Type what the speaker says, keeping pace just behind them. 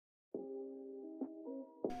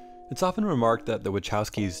It's often remarked that the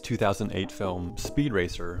Wachowskis' 2008 film Speed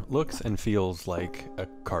Racer looks and feels like a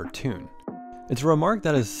cartoon. It's a remark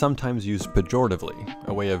that is sometimes used pejoratively,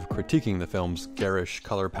 a way of critiquing the film's garish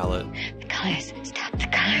color palette, the colors, stop the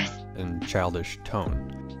colors, and childish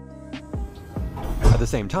tone. At the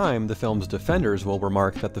same time, the film's defenders will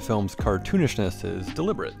remark that the film's cartoonishness is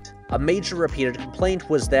deliberate. A major repeated complaint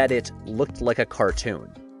was that it looked like a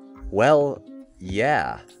cartoon. Well,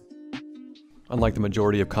 yeah. Unlike the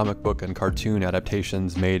majority of comic book and cartoon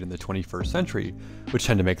adaptations made in the 21st century, which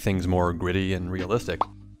tend to make things more gritty and realistic,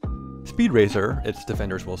 Speed Racer, its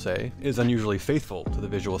defenders will say, is unusually faithful to the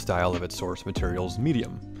visual style of its source material's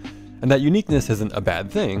medium. And that uniqueness isn't a bad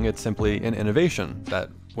thing, it's simply an innovation that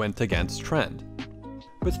went against trend.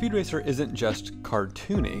 But Speed Racer isn't just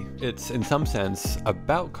cartoony, it's in some sense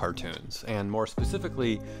about cartoons, and more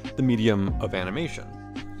specifically, the medium of animation.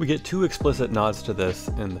 We get two explicit nods to this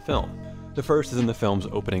in the film. The first is in the film's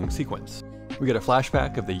opening sequence. We get a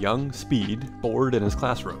flashback of the young Speed bored in his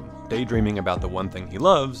classroom, daydreaming about the one thing he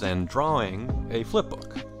loves and drawing a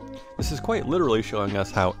flipbook. This is quite literally showing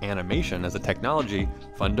us how animation as a technology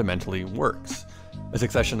fundamentally works. A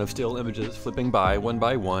succession of still images flipping by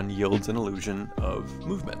one yields an illusion of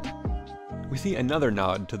movement. We see another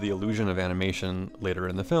nod to the illusion of animation later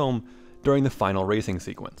in the film during the final racing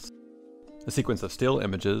sequence. A sequence of still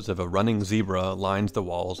images of a running zebra lines the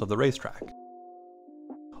walls of the racetrack,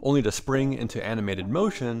 only to spring into animated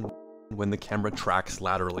motion when the camera tracks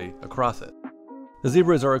laterally across it. The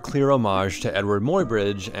zebras are a clear homage to Edward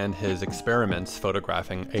Muybridge and his experiments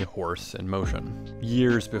photographing a horse in motion,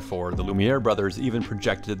 years before the Lumiere brothers even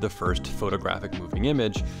projected the first photographic moving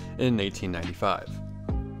image in 1895.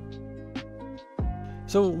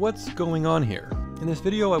 So what's going on here? In this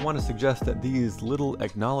video, I want to suggest that these little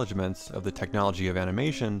acknowledgements of the technology of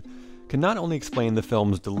animation can not only explain the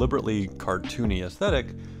film's deliberately cartoony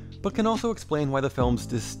aesthetic, but can also explain why the film's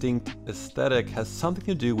distinct aesthetic has something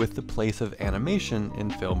to do with the place of animation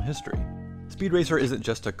in film history. Speed Racer isn't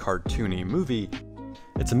just a cartoony movie,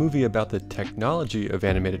 it's a movie about the technology of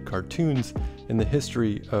animated cartoons in the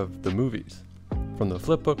history of the movies. From the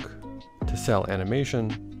flipbook, to cell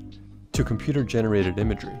animation, to computer-generated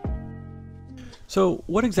imagery. So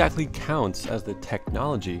what exactly counts as the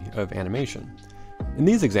technology of animation? In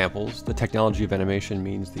these examples, the technology of animation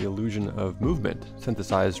means the illusion of movement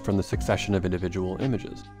synthesized from the succession of individual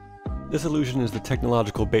images. This illusion is the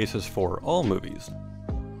technological basis for all movies.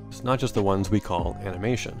 It's not just the ones we call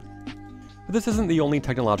animation. But this isn't the only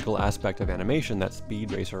technological aspect of animation that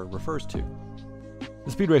Speed Racer refers to.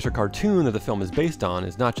 The Speed Racer cartoon that the film is based on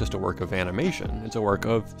is not just a work of animation, it's a work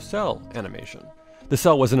of cell animation. The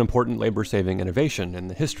cell was an important labor-saving innovation in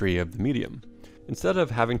the history of the medium. Instead of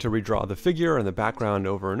having to redraw the figure and the background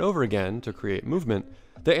over and over again to create movement,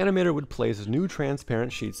 the animator would place new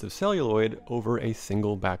transparent sheets of celluloid over a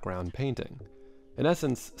single background painting. In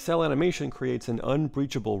essence, cell animation creates an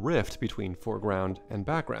unbreachable rift between foreground and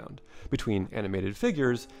background, between animated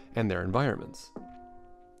figures and their environments.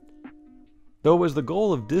 Though it was the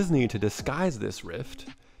goal of Disney to disguise this rift,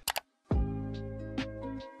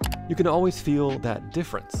 you can always feel that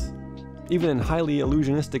difference. Even in highly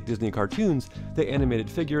illusionistic Disney cartoons, the animated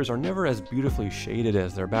figures are never as beautifully shaded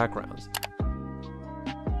as their backgrounds.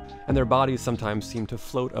 And their bodies sometimes seem to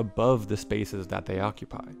float above the spaces that they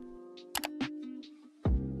occupy.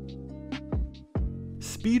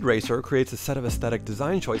 Speed Racer creates a set of aesthetic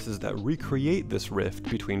design choices that recreate this rift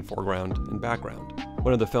between foreground and background.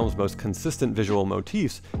 One of the film's most consistent visual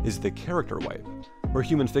motifs is the character wipe, where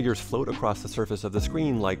human figures float across the surface of the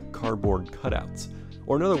screen like cardboard cutouts,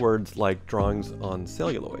 or in other words, like drawings on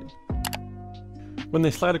celluloid. When they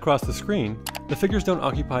slide across the screen, the figures don't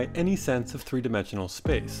occupy any sense of three-dimensional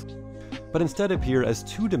space, but instead appear as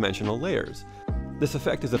two-dimensional layers. This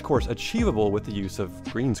effect is of course achievable with the use of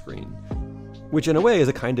green screen, which in a way is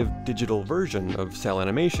a kind of digital version of cell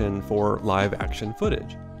animation for live action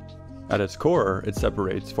footage. At its core, it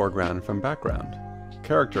separates foreground from background,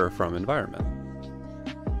 character from environment.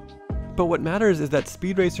 But what matters is that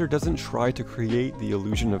Speed Racer doesn't try to create the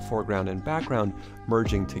illusion of foreground and background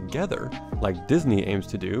merging together, like Disney aims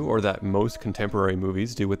to do, or that most contemporary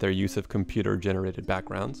movies do with their use of computer-generated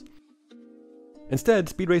backgrounds. Instead,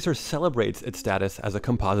 Speed Racer celebrates its status as a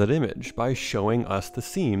composite image by showing us the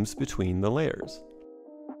seams between the layers.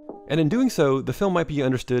 And in doing so, the film might be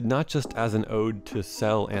understood not just as an ode to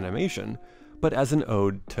cell animation, but as an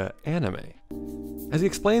ode to anime. As he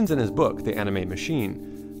explains in his book, The Anime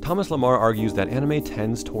Machine, Thomas Lamarre argues that anime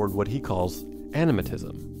tends toward what he calls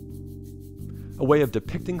Animetism, a way of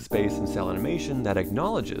depicting space in cell animation that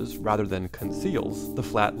acknowledges, rather than conceals, the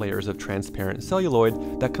flat layers of transparent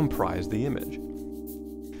celluloid that comprise the image.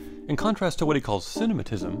 In contrast to what he calls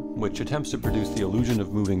Cinematism, which attempts to produce the illusion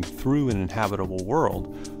of moving through an inhabitable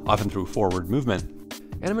world, often through forward movement,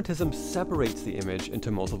 Animetism separates the image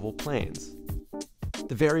into multiple planes.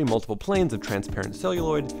 The very multiple planes of transparent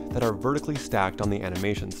celluloid that are vertically stacked on the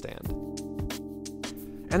animation stand.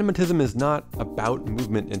 Animetism is not about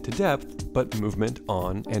movement into depth, but movement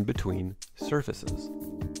on and between surfaces.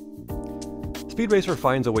 Speed Racer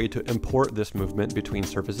finds a way to import this movement between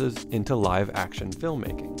surfaces into live-action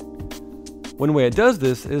filmmaking. One way it does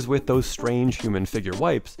this is with those strange human figure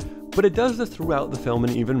wipes, but it does this throughout the film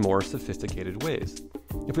in even more sophisticated ways.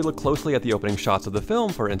 If we look closely at the opening shots of the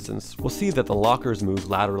film, for instance, we'll see that the lockers move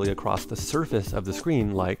laterally across the surface of the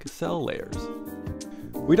screen like cell layers.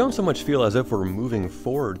 We don't so much feel as if we're moving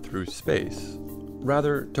forward through space.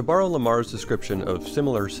 Rather, to borrow Lamarre's description of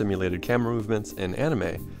similar simulated camera movements in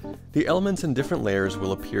anime, the elements in different layers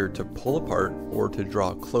will appear to pull apart or to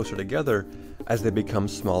draw closer together as they become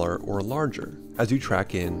smaller or larger, as you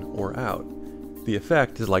track in or out. The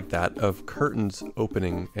effect is like that of curtains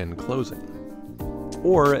opening and closing.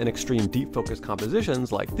 Or in extreme deep focus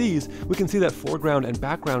compositions like these, we can see that foreground and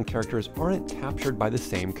background characters aren't captured by the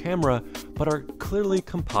same camera, but are clearly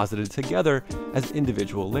composited together as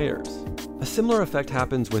individual layers. A similar effect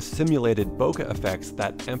happens with simulated bokeh effects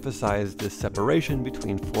that emphasize this separation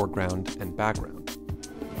between foreground and background.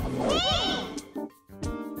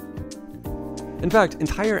 In fact,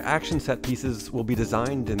 entire action set pieces will be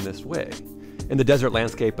designed in this way. In the desert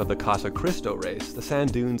landscape of the Casa Cristo race, the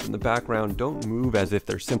sand dunes in the background don't move as if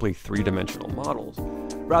they're simply three-dimensional models.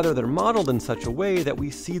 Rather, they're modeled in such a way that we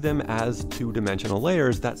see them as two-dimensional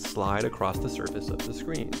layers that slide across the surface of the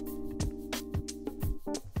screen.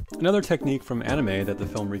 Another technique from anime that the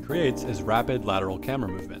film recreates is rapid lateral camera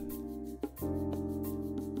movement.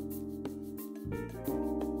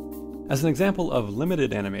 As an example of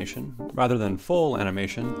limited animation, rather than full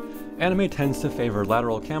animation, anime tends to favor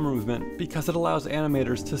lateral camera movement because it allows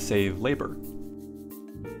animators to save labor.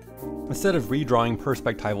 Instead of redrawing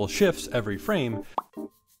perspectival shifts every frame,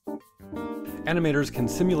 animators can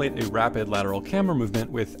simulate a rapid lateral camera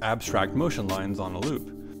movement with abstract motion lines on a loop.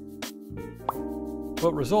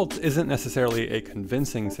 What results isn't necessarily a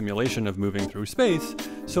convincing simulation of moving through space,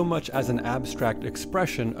 so much as an abstract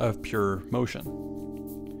expression of pure motion.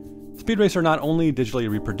 Speed Racer not only digitally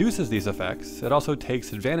reproduces these effects, it also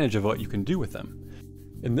takes advantage of what you can do with them.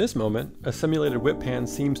 In this moment, a simulated whip pan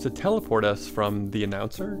seems to teleport us from the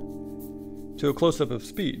announcer to a close-up of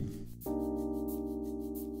Speed.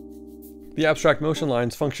 The abstract motion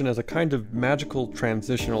lines function as a kind of magical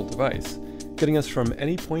transitional device, getting us from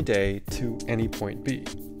any point A to any point B.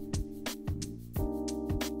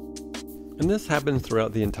 And this happens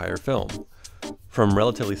throughout the entire film. From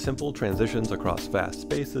relatively simple transitions across vast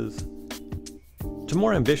spaces, to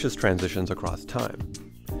more ambitious transitions across time.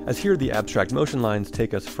 As here the abstract motion lines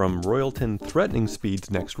take us from Royalton threatening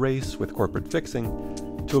Speed's next race with corporate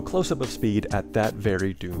fixing, to a close-up of Speed at that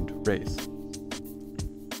very doomed race.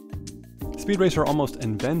 Speed Racer almost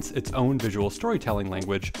invents its own visual storytelling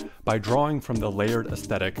language by drawing from the layered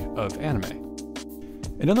aesthetic of anime.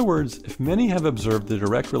 In other words, if many have observed the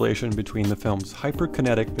direct relation between the film's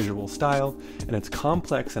hyperkinetic visual style and its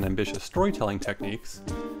complex and ambitious storytelling techniques,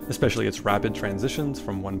 especially its rapid transitions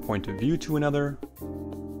from one point of view to another,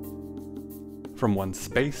 from one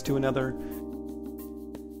space to another,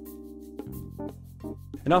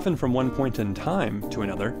 and often from one point in time to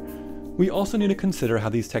another, we also need to consider how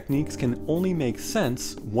these techniques can only make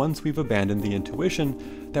sense once we've abandoned the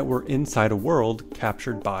intuition that we're inside a world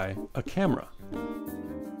captured by a camera.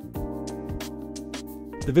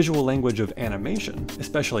 The visual language of animation,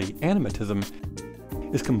 especially animetism,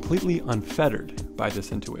 is completely unfettered by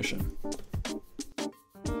this intuition.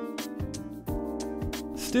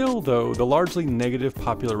 Still, though, the largely negative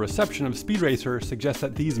popular reception of Speed Racer suggests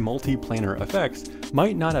that these multi-planar effects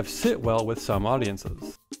might not have sit well with some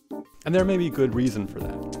audiences. And there may be good reason for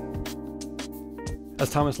that.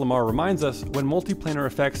 As Thomas Lamarre reminds us, when multi-planar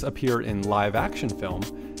effects appear in live-action film,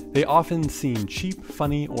 they often seem cheap,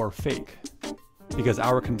 funny, or fake, because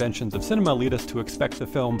our conventions of cinema lead us to expect the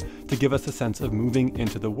film to give us a sense of moving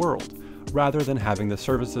into the world, rather than having the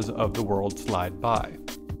surfaces of the world slide by.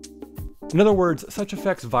 In other words, such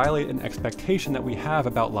effects violate an expectation that we have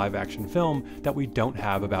about live-action film that we don't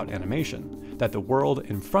have about animation, that the world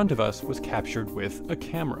in front of us was captured with a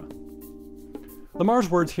camera.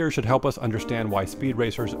 Lamarre's words here should help us understand why Speed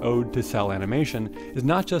Racer's ode to cell animation is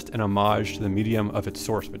not just an homage to the medium of its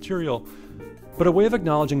source material, but a way of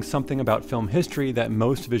acknowledging something about film history that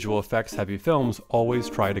most visual effects heavy films always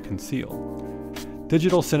try to conceal.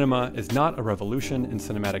 Digital cinema is not a revolution in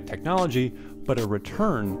cinematic technology, but a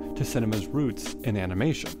return to cinema's roots in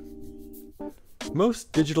animation.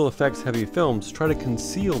 Most digital effects heavy films try to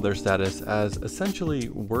conceal their status as essentially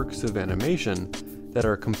works of animation that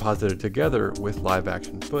are composited together with live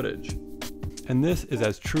action footage. And this is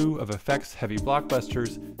as true of effects heavy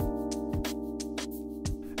blockbusters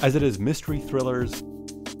as it is mystery thrillers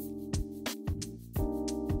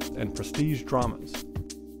and prestige dramas.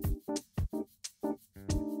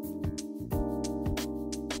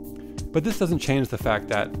 But this doesn't change the fact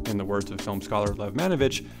that, in the words of film scholar Lev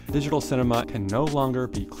Manovich, digital cinema can no longer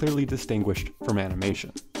be clearly distinguished from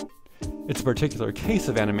animation. It's a particular case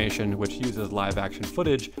of animation which uses live-action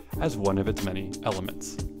footage as one of its many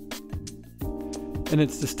elements. And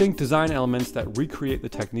its distinct design elements that recreate the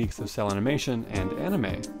techniques of cell animation and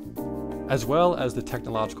anime, as well as the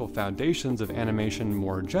technological foundations of animation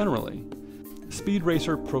more generally. Speed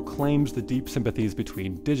Racer proclaims the deep sympathies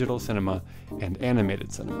between digital cinema and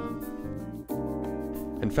animated cinema.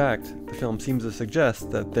 In fact, the film seems to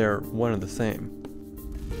suggest that they're one and the same.